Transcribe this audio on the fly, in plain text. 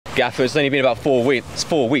Gaffer, it's only been about 4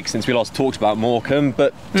 weeks since we last talked about Morecambe,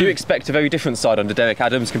 but do you expect a very different side under Derek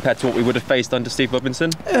Adams compared to what we would have faced under Steve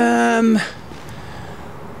Robinson?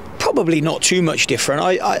 Probably not too much different.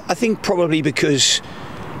 I think probably because,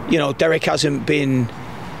 you know, Derek hasn't been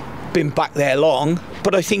back there long,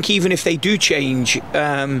 but I think even if they do change,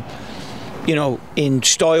 you know, in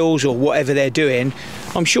styles or whatever they're doing,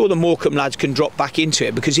 I'm sure the Morecambe lads can drop back into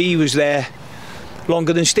it because he was there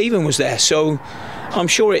longer than Stephen was there, so I'm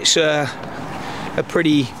sure it's a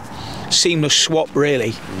pretty seamless swap,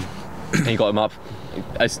 really. He got him up.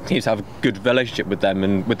 He seems to have a good relationship with them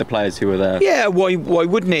and with the players who were there. Yeah, why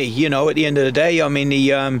wouldn't he? You know, at the end of the day, I mean,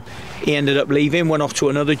 he ended up leaving, went off to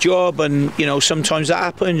another job, and you know, sometimes that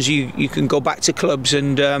happens. You can go back to clubs,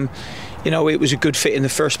 and you know, it was a good fit in the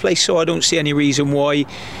first place, so I don't see any reason why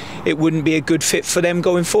it wouldn't be a good fit for them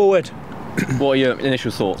going forward. What are your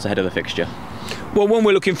initial thoughts ahead of the fixture? Well, one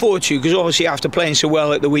we're looking forward to, because obviously after playing so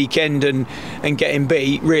well at the weekend and getting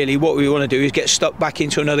beat, really what we want to do is get stuck back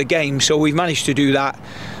into another game. So we've managed to do that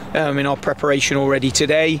in our preparation already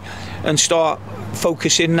today, and start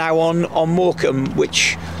focusing now on Morecambe,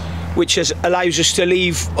 which allows us to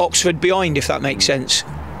leave Oxford behind, if that makes sense.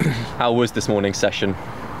 How was this morning's session?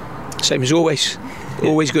 Same as always.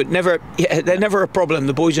 Always good. They're never a problem.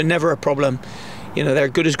 The boys are never a problem. You know, they're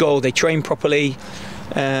good as gold. They train properly.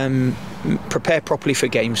 Prepare properly for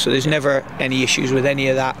games, so there's never any issues with any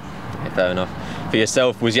of that. Yeah, fair enough. For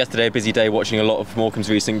yourself, was yesterday a busy day watching a lot of Morecambe's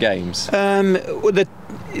recent games? The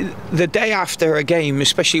day after a game,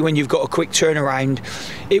 especially when you've got a quick turnaround,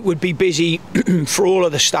 it would be busy for all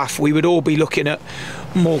of the staff. We would all be looking at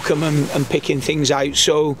Morecambe and picking things out.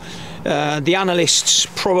 So the analysts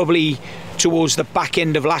probably towards the back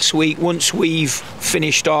end of last week, once we've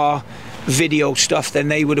finished our video stuff, then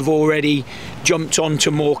they would have already jumped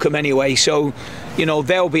onto Morecambe anyway, so you know,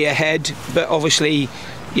 they'll be ahead. But obviously,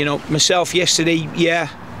 you know, myself yesterday,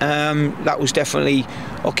 that was definitely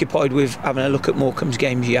occupied with having a look at Morecambe's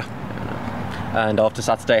games. And after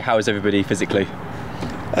Saturday, how is everybody physically?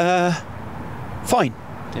 Fine.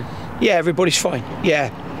 Yeah, everybody's fine.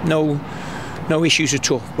 Yeah, no issues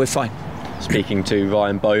at all. We're fine. Speaking to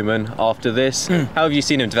Ryan Bowman after this, how have you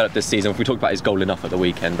seen him develop this season? We talked about his goal enough at the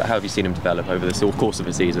weekend, but how have you seen him develop over this course of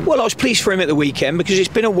the season? Well, I was pleased for him at the weekend because it's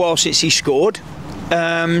been a while since he scored,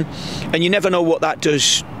 and you never know what that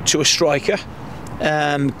does to a striker,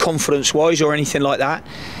 confidence-wise or anything like that.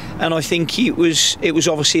 And I think it was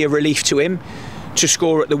obviously a relief to him to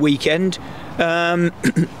score at the weekend.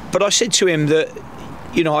 But I said to him that,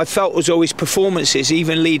 you know, I felt as though his performances,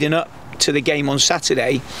 even leading up to the game on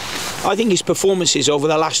Saturday, I think his performances over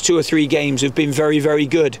the last 2 or 3 games have been very, very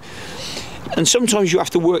good. And sometimes you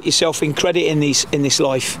have to work yourself in credit in this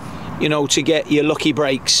life, you know, to get your lucky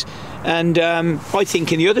breaks. And I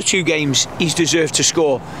think in the other 2 games he's deserved to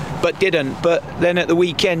score, but didn't. But then at the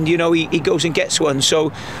weekend, you know, he goes and gets one.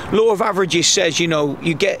 So law of averages says, you know,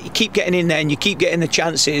 you keep getting in there and you keep getting the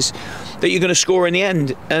chances that you're going to score in the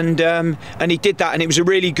end. And he did that, and it was a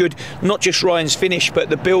really good, not just Ryan's finish, but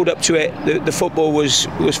the build up to it. The football was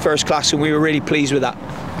first class, and we were really pleased with that.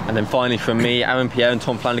 And then finally from me, Aaron Pierre and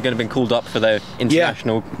Tom Flanagan have been called up for their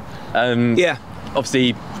international.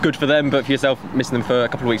 Obviously good for them, but for yourself, missing them for a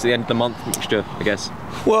couple of weeks at the end of the month mixture, I guess.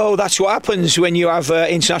 Well, that's what happens when you have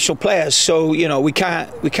international players. So you know, we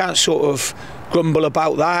can't sort of grumble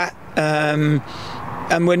about that.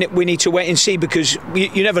 And we need to wait and see, because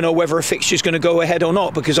you never know whether a fixture is going to go ahead or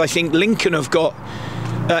not. Because I think Lincoln have got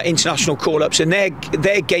international call-ups, and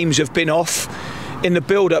their games have been off in the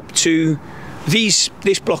build-up to this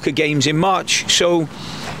block of games in March. So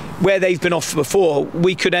where they've been off before,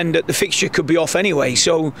 we could end at the fixture could be off anyway.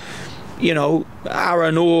 So, you know,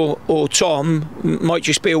 Aaron or Tom might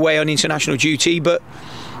just be away on international duty, but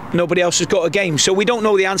nobody else has got a game. So we don't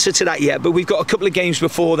know the answer to that yet, but we've got a couple of games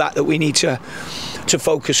before that we need to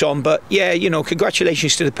focus on. But yeah, you know,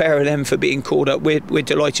 congratulations to the pair of them for being called up. We're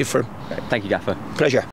delighted for them. Thank you, Gaffer. Pleasure.